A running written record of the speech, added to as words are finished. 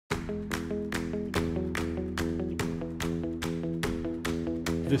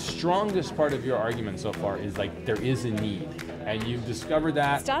The strongest part of your argument so far is like there is a need, and you've discovered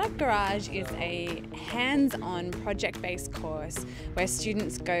that. Startup Garage is a hands-on project-based course where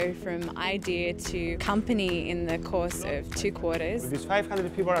students go from idea to company in the course of 2 quarters. These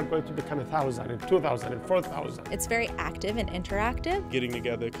 500 people are going to become 1,000 and 2,000 and 4,000. It's very active and interactive. Getting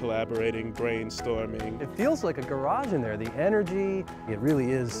together, collaborating, brainstorming. It feels like a garage in there. The energy, it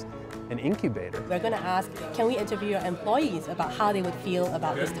really is an incubator. We're going to ask, can we interview our employees about how they would feel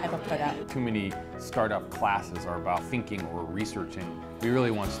about this type of product? Too many startup classes are about thinking or researching. We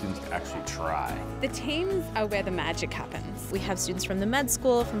really want students to actually try. The teams are where the magic happens. We have students from the med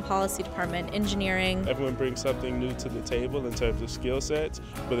school, from policy department, engineering. Everyone brings something new to the table in terms of skill sets,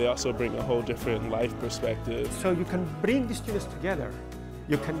 but they also bring a whole different life perspective. So you can bring the students together.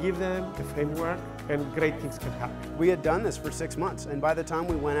 You can give them the framework, and great things can happen. We had done this for 6 months, and by the time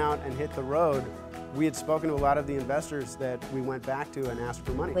we went out and hit the road, we had spoken to a lot of the investors that we went back to and asked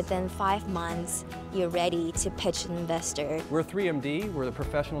for money. Within 5 months, you're ready to pitch an investor. We're 3MD, we're the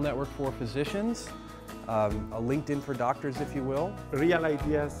professional network for physicians, a LinkedIn for doctors, if you will. Real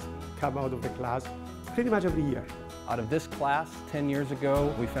ideas come out of the class pretty much every year. Out of this class, 10 years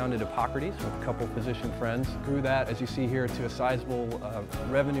ago, we founded Hippocrates with a couple physician friends. Grew that, as you see here, to a sizable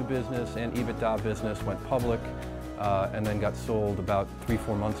revenue business and EBITDA business, went public, and then got sold about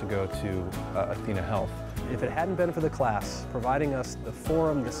 3-4 months ago to Athena Health. If it hadn't been for the class, providing us the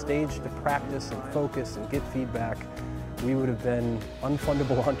forum, the stage to practice and focus and get feedback, we would have been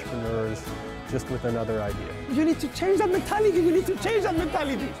unfundable entrepreneurs just with another idea. You need to change that mentality, you need to change that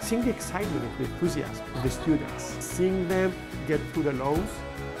mentality. Seeing the excitement, the enthusiasm of the students, seeing them get through the lows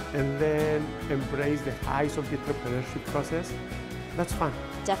and then embrace the highs of the entrepreneurship process, that's fun.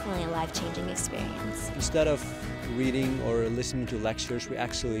 Definitely a life-changing experience. Instead of reading or listening to lectures, we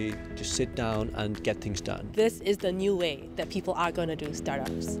actually just sit down and get things done. This is the new way that people are going to do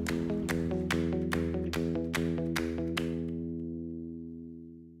startups.